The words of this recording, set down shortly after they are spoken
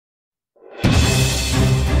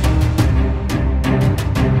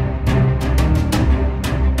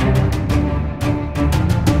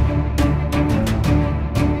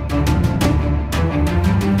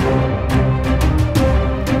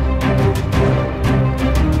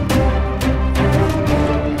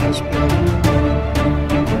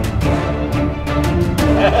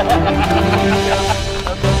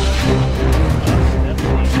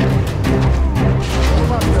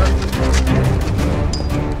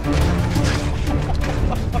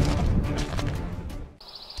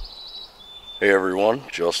Hey everyone,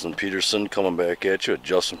 Justin Peterson coming back at you at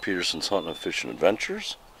Justin Peterson's Hunting and Fishing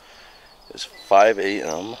Adventures. It's 5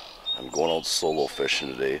 a.m. I'm going out solo fishing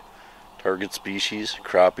today. Target species,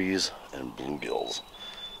 crappies, and bluegills.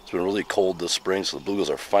 It's been really cold this spring, so the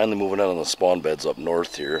bluegills are finally moving out on the spawn beds up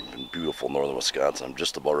north here in beautiful northern Wisconsin. I'm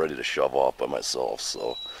just about ready to shove off by myself,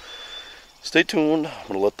 so stay tuned. I'm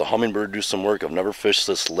going to let the hummingbird do some work. I've never fished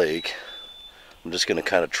this lake. I'm just going to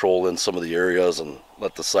kind of troll in some of the areas and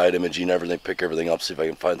let the side imaging and everything pick everything up, see if I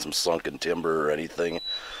can find some sunken timber or anything.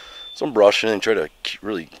 Some brushing and try to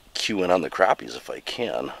really cue in on the crappies if I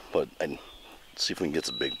can. But I'd see if we can get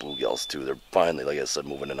some big bluegills too. They're finally, like I said,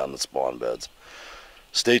 moving in on the spawn beds.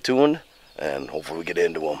 Stay tuned and hopefully we get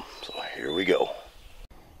into them. So here we go.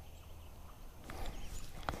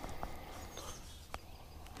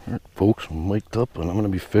 Alright folks, I'm mic'd up and I'm going to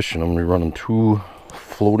be fishing. I'm going to be running 2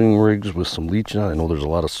 floating rigs with some leech on. I know there's a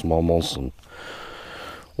lot of smallmouths and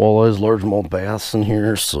walleyes, largemouth bass in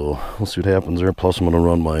here, so we'll see what happens there. Plus I'm going to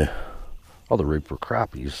run my other rig for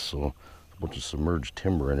crappies, so a bunch of submerged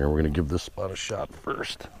timber in here. We're going to give this spot a shot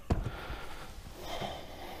first.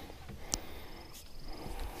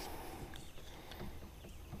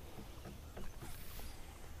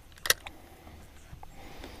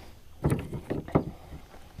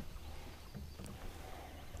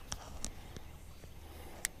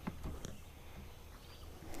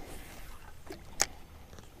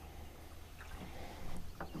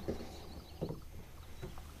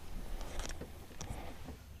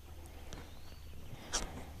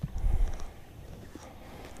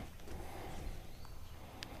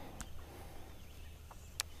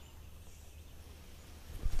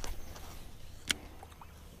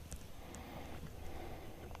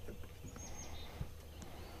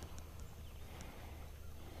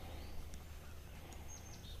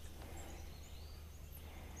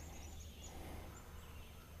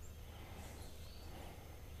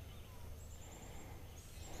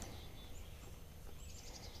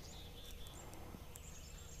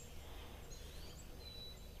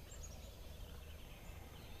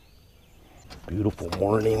 Beautiful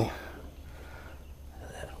morning.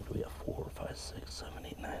 We have 4, 5, 6, 7,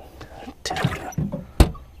 8, 9, 10.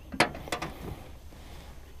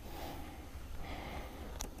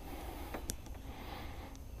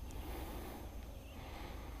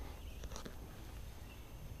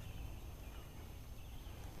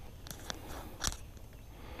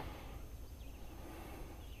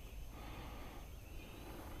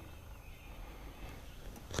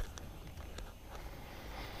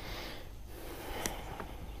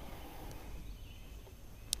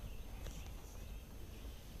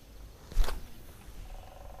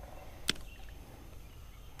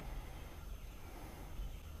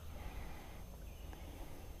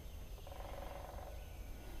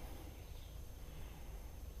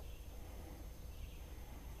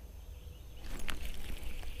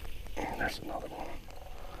 There's another one.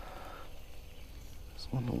 This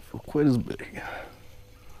one don't feel quite as big.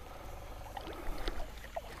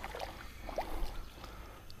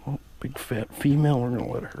 Oh, big fat female, we're gonna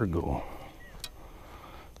let her go.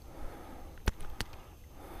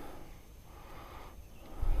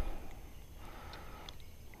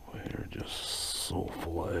 They're just so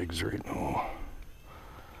full of eggs right now.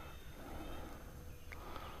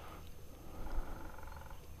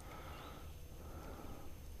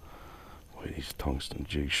 These tungsten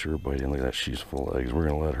jigs sure biting. Look at that, she's full of eggs. We're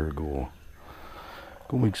gonna let her go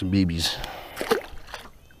make some babies.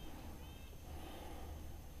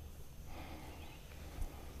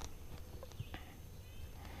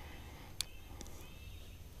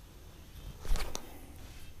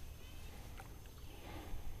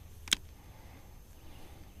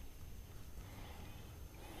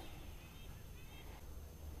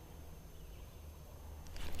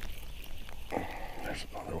 There's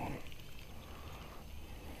another one.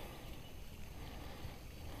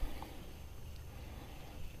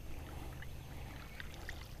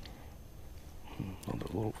 Another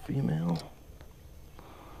little female.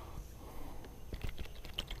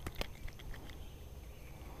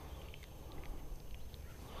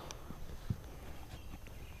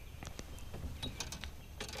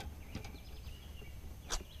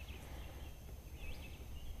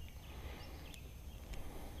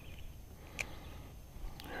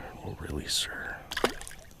 And we'll release her.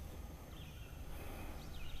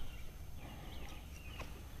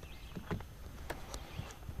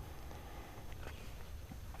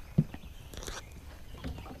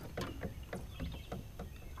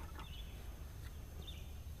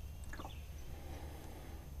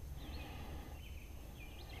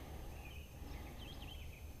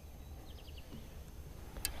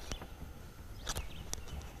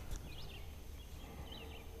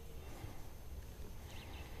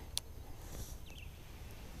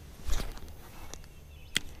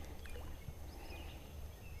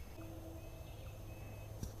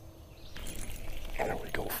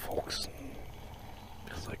 go, folks.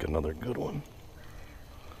 Feels like another good one.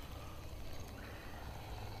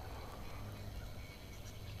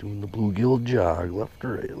 Doing the bluegill jog, left to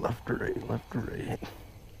right, left to right, left to right.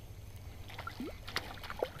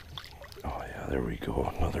 Oh yeah, there we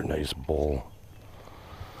go. Another nice bowl.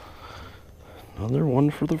 Another one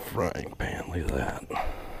for the frying pan. Look at that.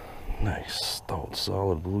 Nice, stout,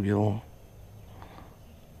 solid bluegill.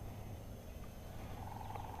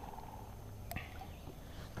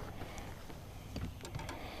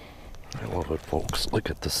 I love it, folks. Look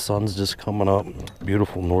at the sun's just coming up.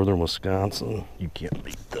 Beautiful northern Wisconsin. You can't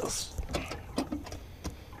beat this.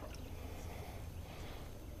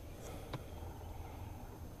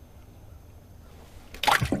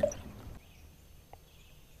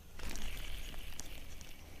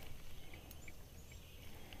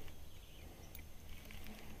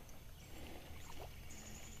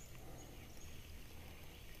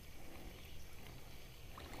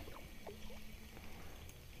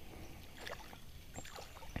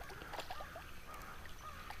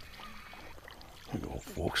 There we go,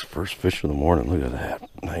 folks. First fish of the morning. Look at that.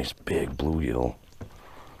 Nice big bluegill.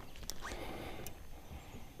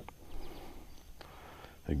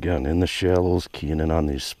 Again, in the shallows, keying in on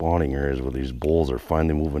these spawning areas where these bulls are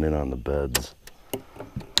finally moving in on the beds.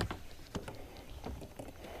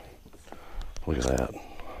 Look at that.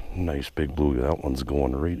 Nice big bluegill. That one's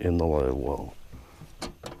going right in the live well.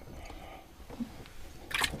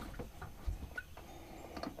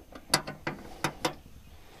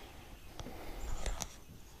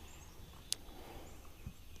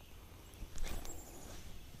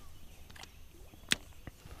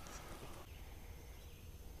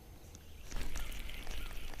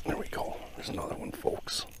 There we go. There's another one,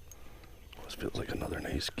 folks. This feels like another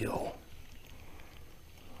nice gill.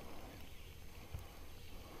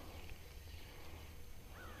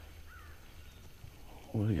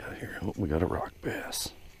 What do we got here? Oh, we got a rock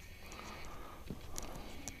bass.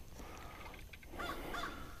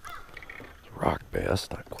 Rock bass,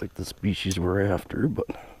 not quite the species we're after, but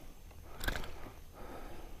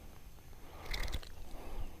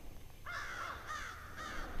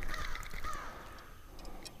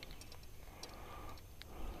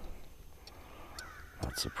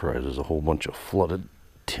not surprised. There's a whole bunch of flooded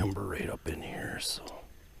timber right up in here, so.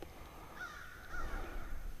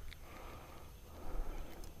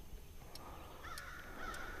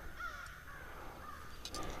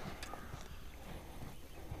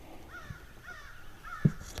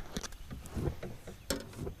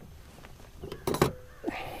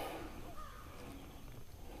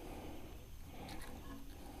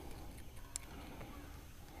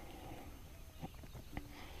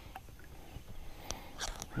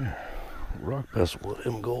 There. Rock bass will let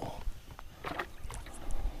him go.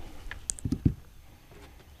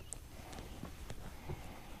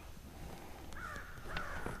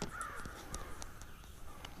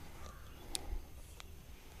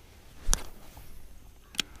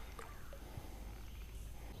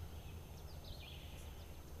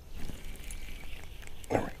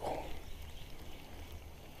 There we go.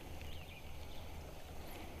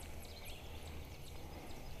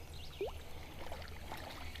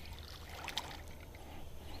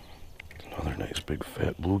 Another nice big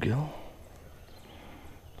fat bluegill.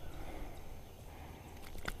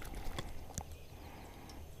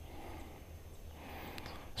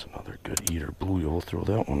 It's another good eater bluegill. Throw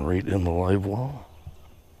that one right in the live well.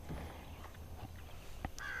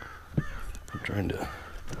 I'm trying to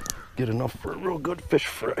get enough for a real good fish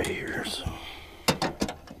fry here, so.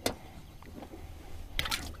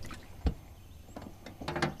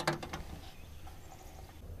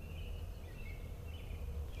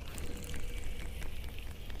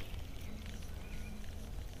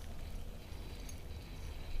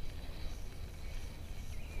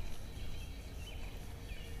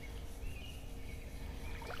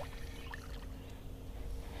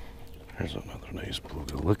 There's another nice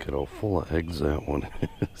bluegill. Look at how full of eggs that one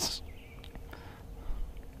is.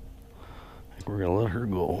 I think we're gonna let her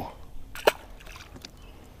go.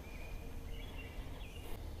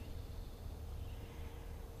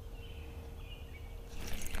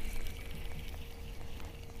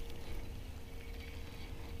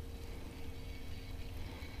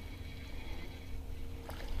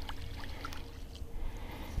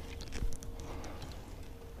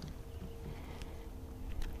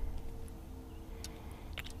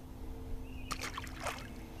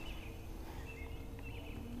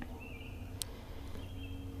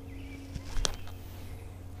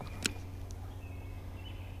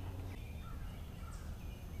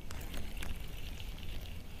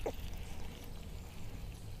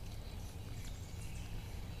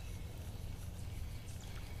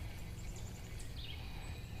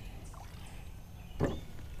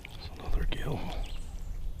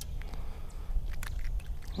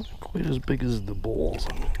 quite as big as the bulls.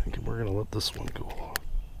 I think we're gonna let this one go.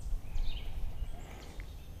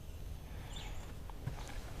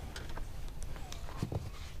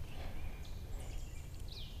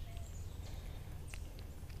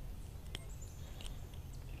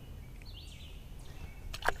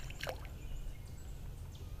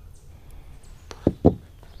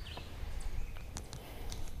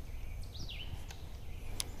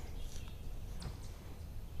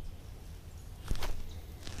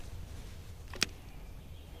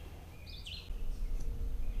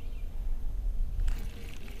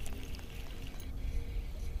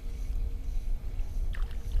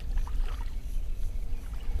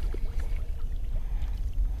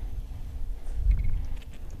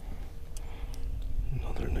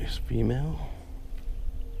 Another nice female.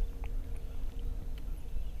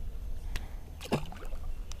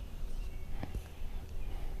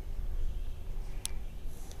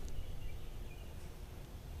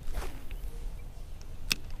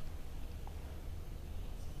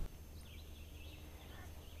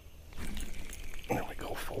 There we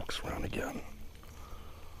go, folks, round again.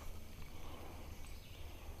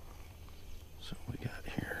 So what we got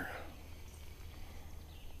here?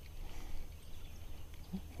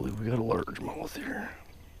 I believe we got a largemouth here.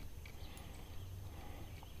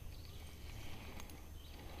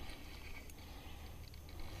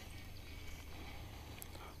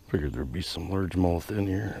 Figured there'd be some largemouth in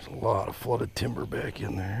here. There's a lot of flooded timber back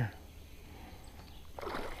in there.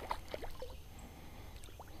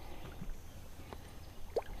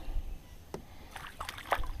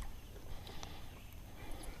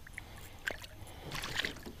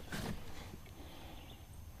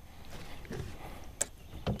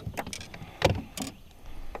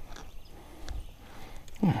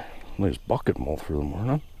 Nice bucket mouth for the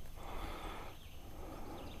morning.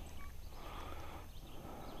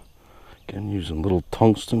 Again, using little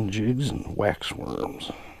tungsten jigs and wax worms.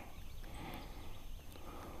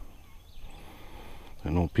 I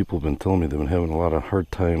know people have been telling me they've been having a lot of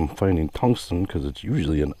hard time finding tungsten because it's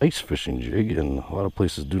usually an ice fishing jig, and a lot of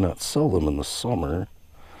places do not sell them in the summer.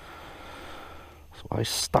 So I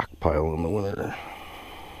stockpile in the winter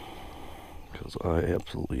because I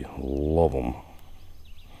absolutely love them.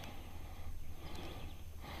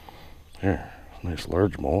 There, nice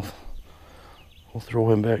largemouth. We'll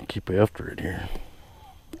throw him back and keep after it here.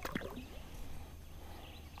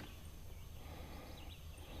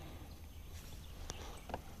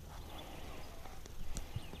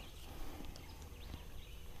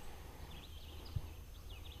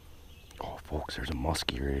 Oh, folks, there's a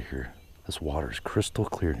muskie right here. This water is crystal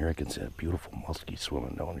clear in here. I can see that beautiful muskie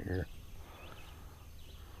swimming down here.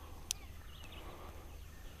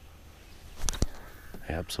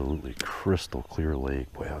 Absolutely crystal clear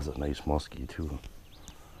lake. Boy, that was a nice muskie too.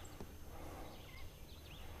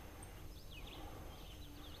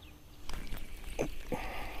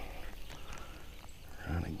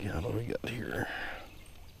 And again, what do we got here?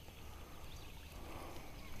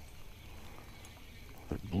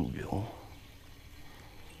 Another bluegill.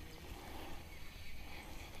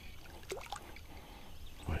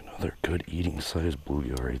 Boy, another good eating size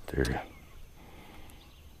bluegill right there.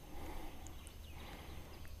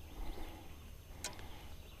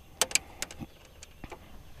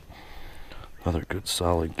 Another good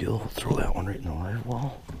solid gill. We'll throw that one right in the live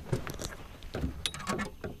well.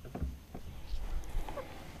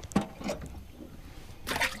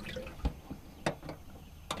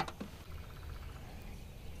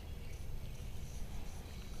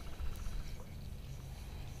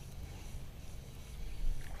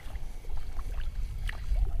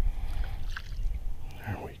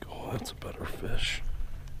 There we go. That's a better fish.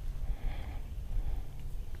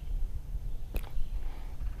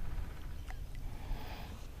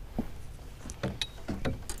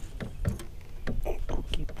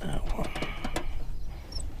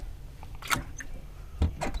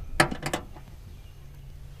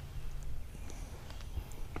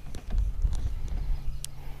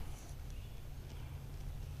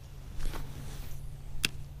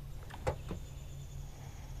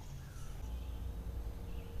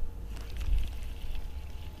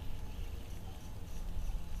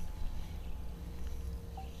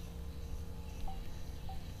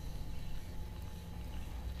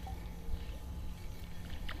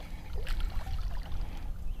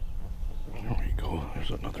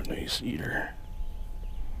 There's another nice eater.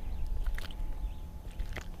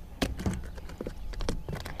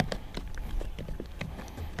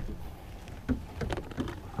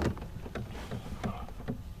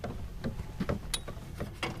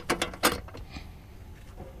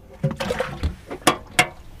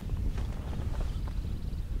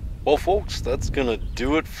 Well, folks, that's gonna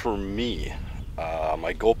do it for me.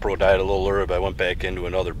 My GoPro died a little early, but I went back into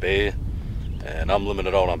another bay, and I'm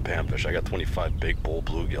limited out on panfish. I got 25 big bull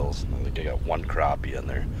bluegills. I think I got 1 crappie in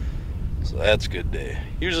there, so that's a good day.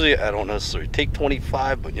 Usually I don't necessarily take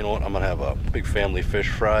 25, but you know what? I'm gonna have a big family fish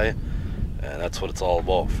fry, and that's what it's all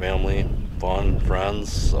about: family, fun,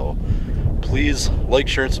 friends. So please like,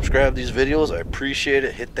 share, and subscribe to these videos. I appreciate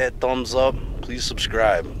it. Hit that thumbs up. Please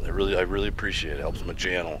subscribe. I really appreciate it. It helps my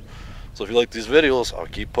channel. So if you like these videos, I'll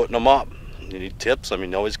keep putting them up. You need tips? I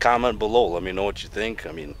mean, always comment below. Let me know what you think.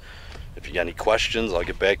 I mean, if you got any questions, I'll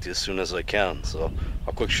get back to you as soon as I can. So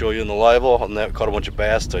I'll quick show you in the live well. I caught a bunch of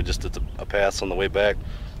bass. So I just did a pass on the way back.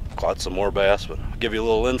 Caught some more bass, but I'll give you a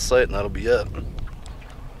little insight, and that'll be it.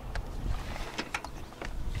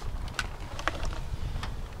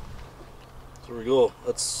 There we go.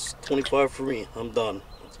 That's 25 for me. I'm done.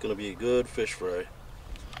 It's gonna be a good fish fry.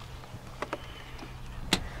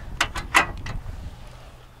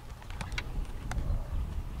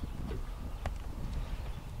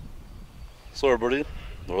 So everybody,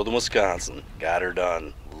 northern Wisconsin, got her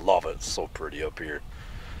done. Love it. It's so pretty up here.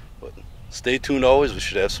 But stay tuned always. We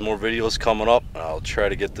should have some more videos coming up. I'll try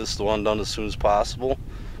to get this one done as soon as possible.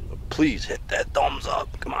 But please hit that thumbs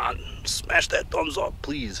up. Come on, smash that thumbs up,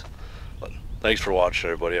 please. But thanks for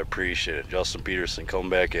watching, everybody. I appreciate it. Justin Peterson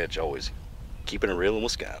coming back at you always. Keeping it real in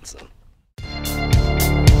Wisconsin.